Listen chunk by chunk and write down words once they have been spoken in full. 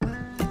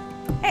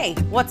Hey,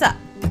 what's up?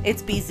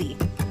 It's BZ,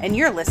 and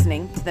you're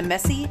listening to the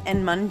Messy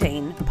and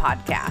Mundane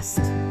podcast.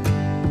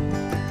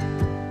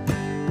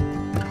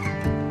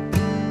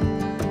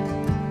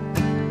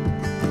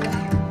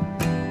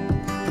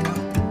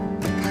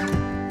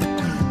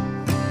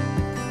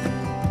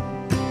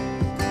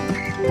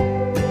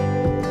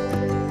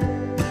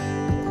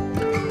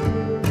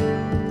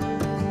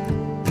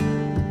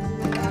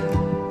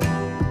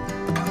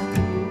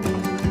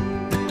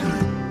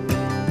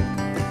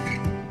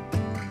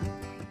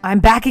 I'm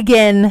back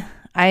again.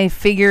 I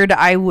figured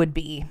I would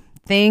be.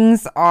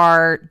 Things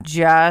are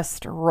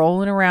just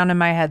rolling around in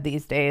my head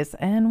these days,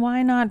 and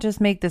why not just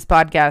make this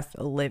podcast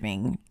a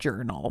living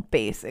journal,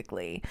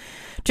 basically?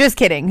 Just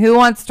kidding. Who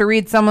wants to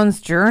read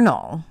someone's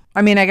journal?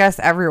 I mean, I guess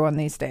everyone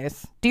these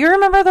days. Do you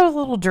remember those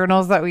little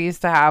journals that we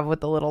used to have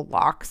with the little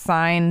lock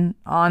sign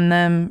on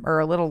them, or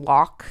a little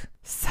lock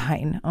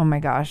sign? Oh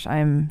my gosh,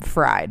 I'm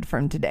fried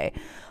from today.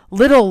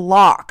 Little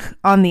lock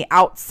on the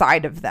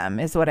outside of them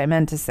is what I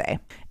meant to say.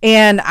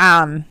 And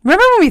remember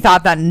when we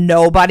thought that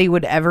nobody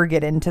would ever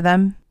get into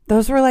them?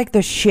 Those were like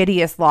the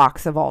shittiest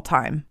locks of all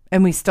time.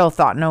 And we still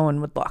thought no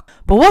one would look.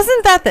 But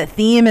wasn't that the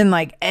theme in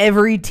like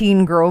every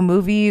teen girl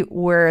movie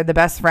where the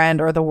best friend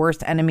or the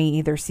worst enemy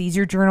either sees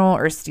your journal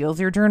or steals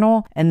your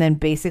journal and then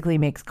basically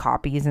makes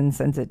copies and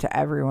sends it to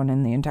everyone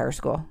in the entire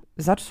school?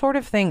 Is that sort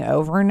of thing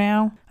over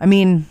now? I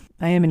mean,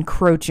 I am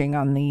encroaching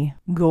on the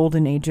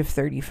golden age of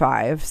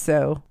 35,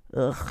 so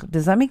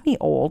does that make me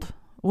old?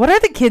 What are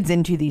the kids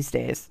into these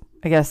days?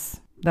 I guess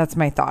that's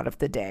my thought of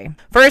the day.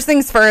 First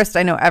things first,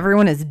 I know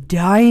everyone is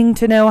dying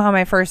to know how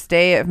my first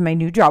day of my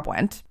new job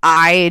went.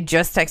 I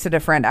just texted a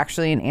friend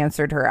actually and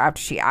answered her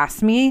after she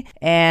asked me,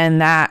 and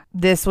that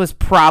this was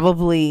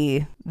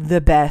probably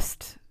the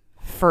best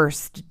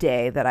first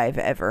day that I've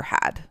ever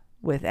had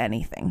with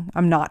anything.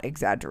 I'm not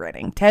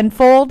exaggerating.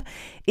 Tenfold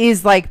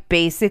is like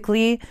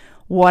basically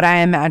what I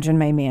imagine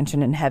my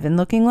mansion in heaven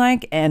looking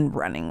like and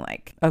running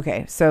like.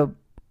 Okay, so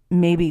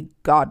maybe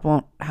God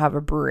won't have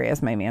a brewery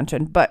as my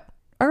mansion, but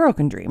a girl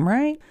can dream,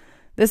 right?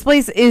 This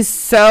place is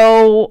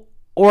so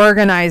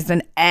organized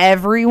and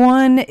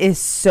everyone is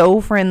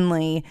so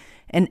friendly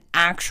and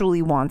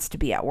actually wants to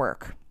be at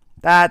work.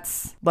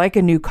 That's like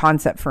a new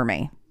concept for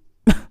me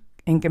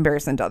in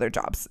comparison to other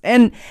jobs.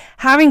 And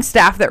having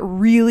staff that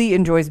really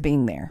enjoys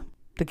being there.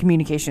 The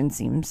communication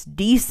seems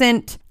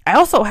decent. I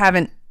also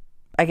haven't,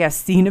 I guess,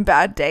 seen a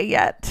bad day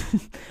yet.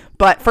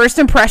 But first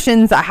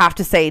impressions, I have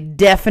to say,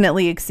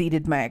 definitely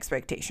exceeded my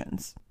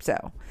expectations.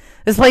 So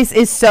this place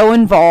is so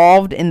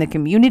involved in the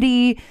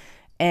community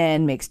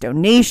and makes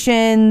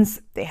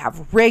donations. They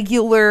have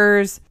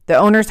regulars. The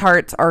owners'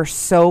 hearts are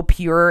so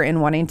pure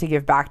in wanting to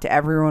give back to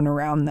everyone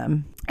around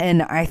them.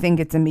 And I think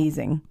it's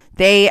amazing.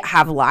 They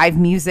have live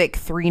music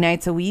 3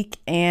 nights a week,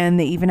 and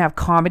they even have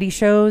comedy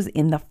shows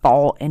in the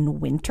fall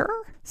and winter.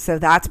 So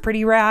that's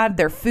pretty rad.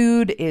 Their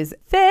food is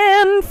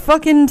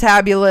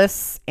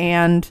fan-fucking-tabulous.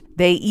 And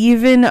they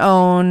even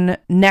own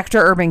Nectar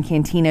Urban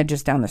Cantina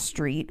just down the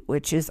street,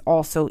 which is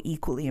also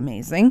equally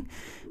amazing.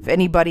 If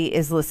anybody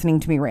is listening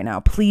to me right now,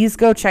 please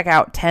go check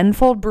out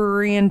Tenfold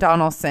Brewery in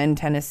Donaldson,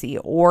 Tennessee,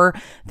 or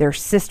their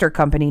sister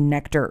company,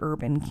 Nectar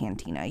Urban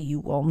Cantina.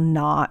 You will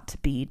not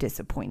be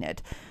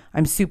disappointed.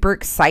 I'm super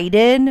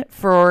excited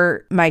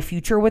for my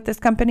future with this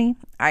company.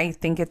 I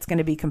think it's going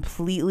to be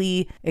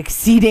completely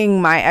exceeding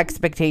my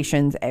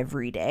expectations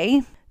every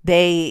day.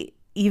 They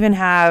even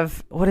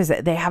have,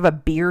 They have a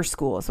beer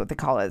school is what they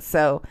call it.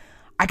 So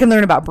I can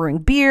learn about brewing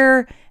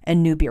beer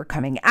and new beer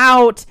coming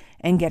out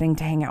and getting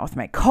to hang out with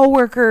my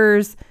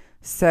coworkers.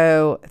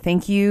 So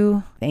thank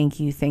you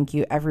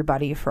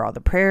everybody for all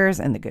the prayers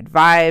and the good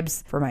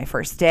vibes for my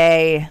first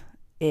day.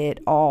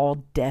 It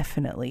all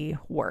definitely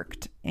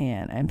worked,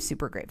 and I'm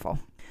super grateful.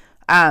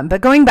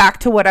 But going back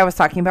to what I was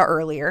talking about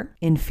earlier,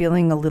 in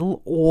feeling a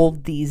little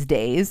old these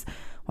days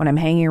when I'm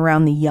hanging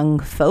around the young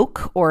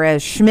folk, or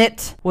as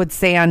Schmidt would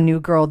say on New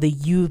Girl, the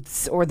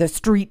youths or the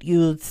street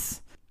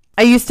youths.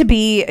 I used to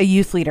be a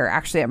youth leader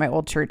actually at my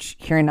old church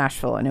here in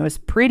Nashville, and it was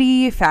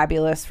pretty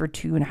fabulous for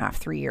 2.5,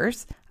 3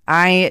 years.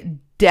 I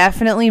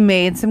definitely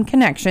made some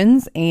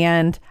connections,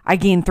 and I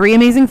gained 3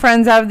 amazing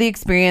friends out of the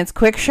experience.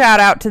 Quick shout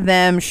out to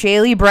them,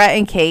 Shaylee, Brett,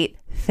 and Kate.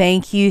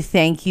 Thank you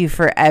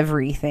for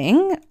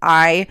everything.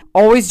 I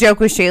always joke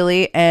with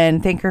Shaylee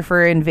and thank her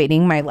for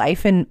invading my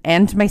life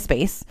and my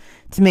space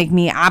to make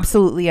me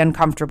absolutely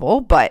uncomfortable,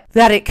 but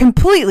that it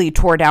completely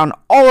tore down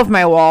all of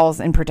my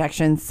walls and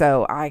protections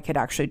so I could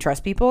actually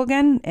trust people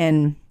again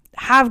and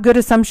have good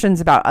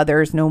assumptions about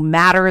others no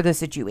matter the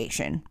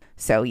situation.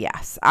 So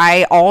yes,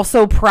 I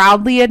also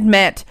proudly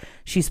admit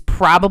she's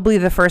probably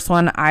the first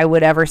one I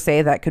would ever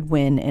say that could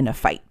win in a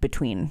fight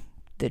between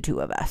the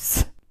two of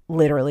us.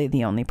 Literally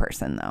the only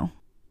person though.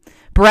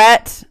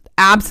 Brett,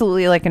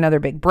 absolutely like another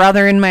big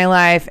brother in my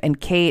life. And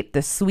Kate,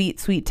 the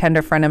sweet, sweet,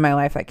 tender friend in my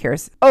life that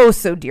cares oh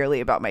so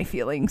dearly about my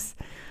feelings.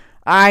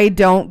 I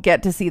don't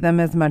get to see them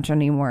as much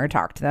anymore or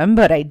talk to them,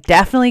 but I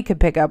definitely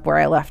could pick up where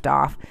I left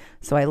off.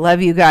 So I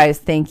love you guys.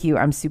 Thank you.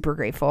 I'm super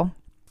grateful.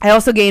 I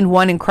also gained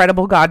one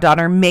incredible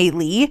goddaughter,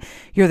 Maylee.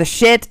 You're the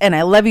shit, and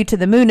I love you to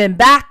the moon and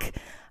back.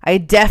 I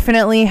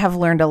definitely have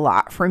learned a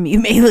lot from you,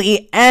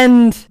 Maylee,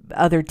 and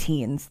other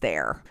teens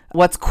there.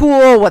 What's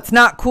cool, what's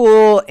not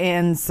cool,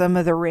 and some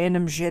of the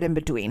random shit in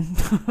between.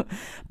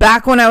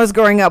 Back when I was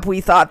growing up, we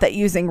thought that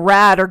using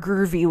rad or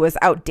groovy was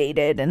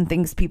outdated and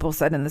things people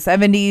said in the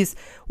 70s.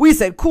 We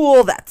said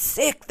cool, that's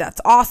sick, that's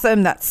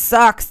awesome, that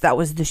sucks, that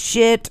was the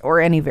shit,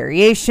 or any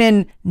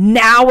variation.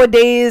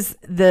 Nowadays,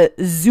 the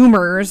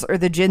Zoomers or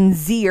the Gen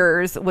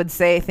Zers would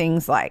say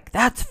things like,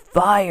 that's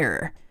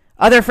fire.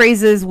 Other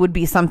phrases would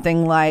be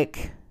something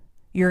like,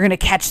 you're going to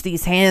catch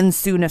these hands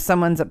soon if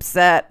someone's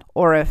upset,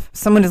 or if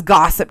someone has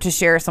gossip to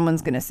share,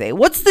 someone's going to say,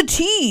 what's the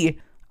tea?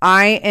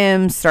 I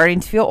am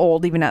starting to feel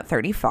old even at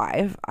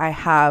 35. I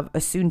have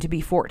a soon to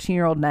be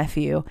 14-year-old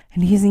nephew,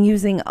 and he's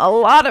using a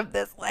lot of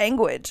this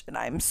language, and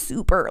I'm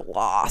super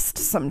lost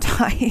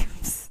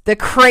sometimes. The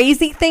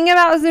crazy thing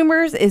about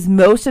Zoomers is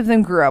most of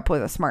them grew up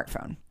with a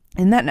smartphone.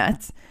 Isn't that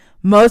nuts?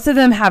 Most of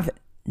them have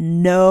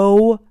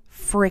no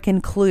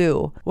freaking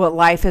clue what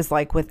life is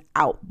like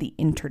without the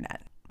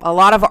internet. A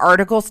lot of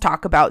articles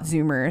talk about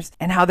Zoomers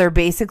and how they're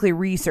basically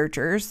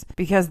researchers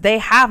because they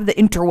have the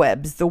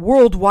interwebs, the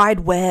World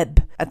Wide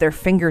Web at their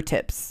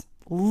fingertips,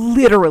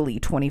 literally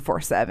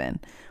 24/7,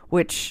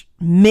 which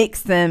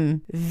makes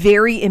them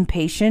very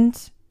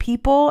impatient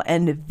people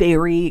and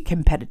very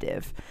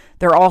competitive.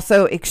 They're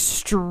also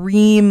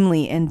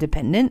extremely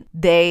independent.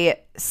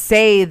 They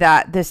say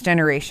that this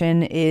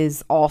generation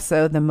is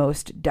also the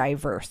most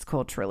diverse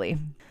culturally.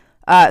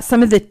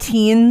 Some of the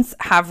teens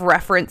have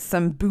referenced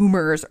some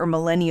boomers or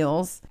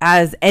millennials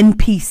as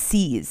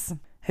NPCs.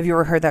 Have you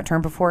ever heard that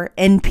term before?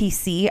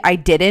 NPC? I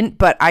didn't,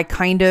 but I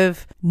kind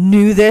of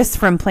knew this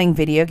from playing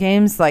video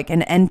games. Like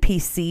an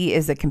NPC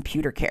is a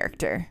computer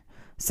character.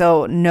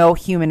 So no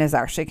human is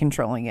actually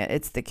controlling it.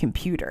 It's the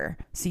computer.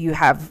 So you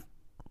have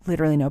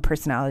literally no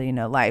personality,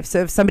 no life.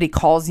 So if somebody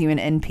calls you an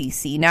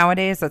NPC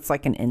nowadays, that's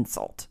like an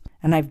insult.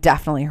 And I've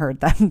definitely heard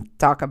them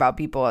talk about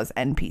people as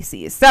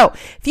NPCs. So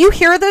if you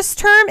hear this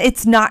term,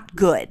 it's not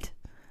good.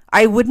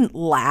 I wouldn't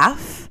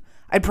laugh.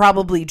 I'd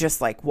probably just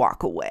like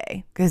walk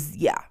away. Because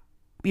yeah,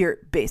 you're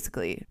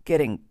basically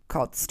getting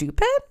called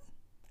stupid,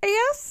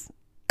 I guess.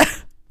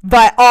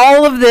 But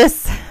all of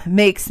this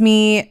makes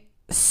me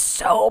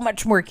so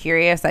much more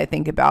curious, I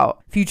think,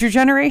 about future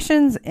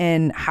generations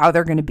and how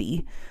they're going to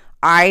be.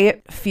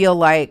 I feel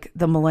like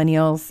the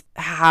millennials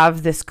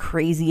have this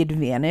crazy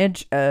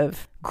advantage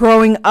of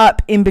growing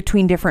up in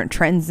between different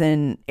trends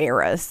and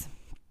eras.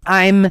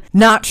 I'm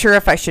not sure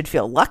if I should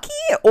feel lucky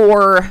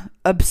or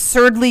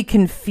absurdly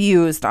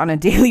confused on a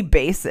daily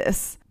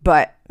basis,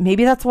 but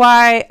maybe that's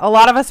why a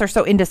lot of us are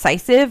so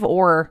indecisive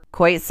or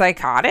quite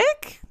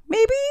psychotic.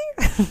 Maybe?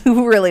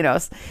 Who really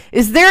knows?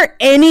 Is there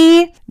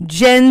any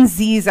Gen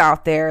Zs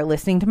out there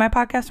listening to my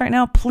podcast right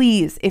now?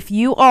 Please, if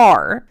you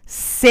are,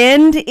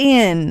 send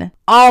in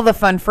all the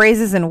fun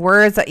phrases and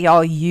words that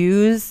y'all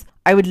use.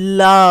 I would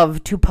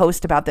love to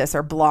post about this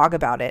or blog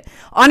about it.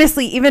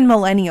 Honestly, even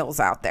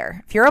millennials out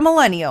there. If you're a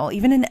millennial,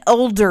 even an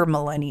elder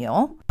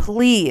millennial,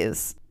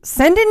 please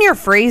send in your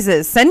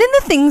phrases. Send in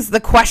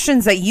the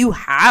questions that you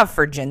have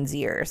for Gen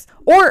Zers.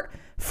 Or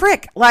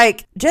frick,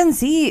 like Gen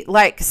Z,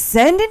 like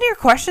send in your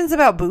questions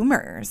about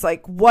boomers,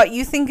 like what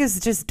you think is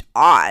just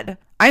odd.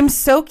 I'm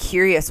so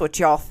curious what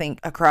y'all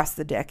think across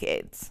the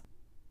decades.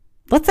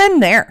 Let's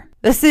end there.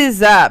 This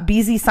is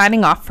BZ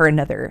signing off for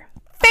another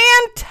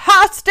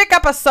fantastic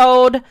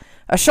episode.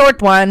 A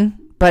short one,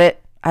 but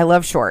I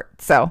love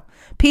short. So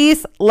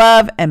peace,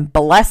 love, and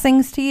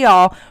blessings to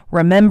y'all.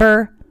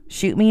 Remember,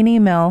 shoot me an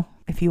email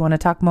if you want to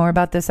talk more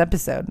about this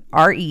episode.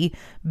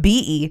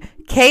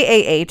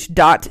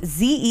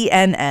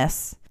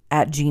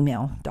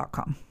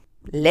 rebekah.zens@gmail.com.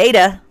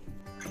 Later.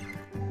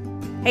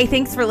 Hey,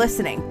 thanks for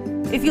listening.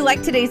 If you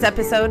liked today's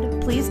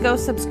episode, please go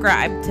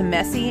subscribe to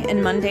Messy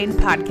and Mundane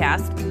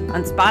Podcast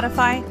on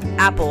Spotify,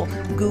 Apple,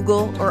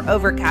 Google, or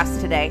Overcast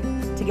today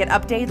to get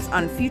updates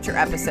on future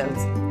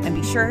episodes. And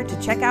be sure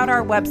to check out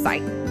our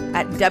website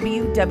at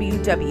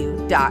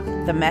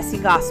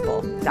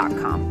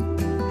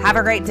www.themessygospel.com. Have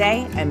a great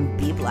day and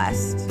be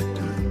blessed.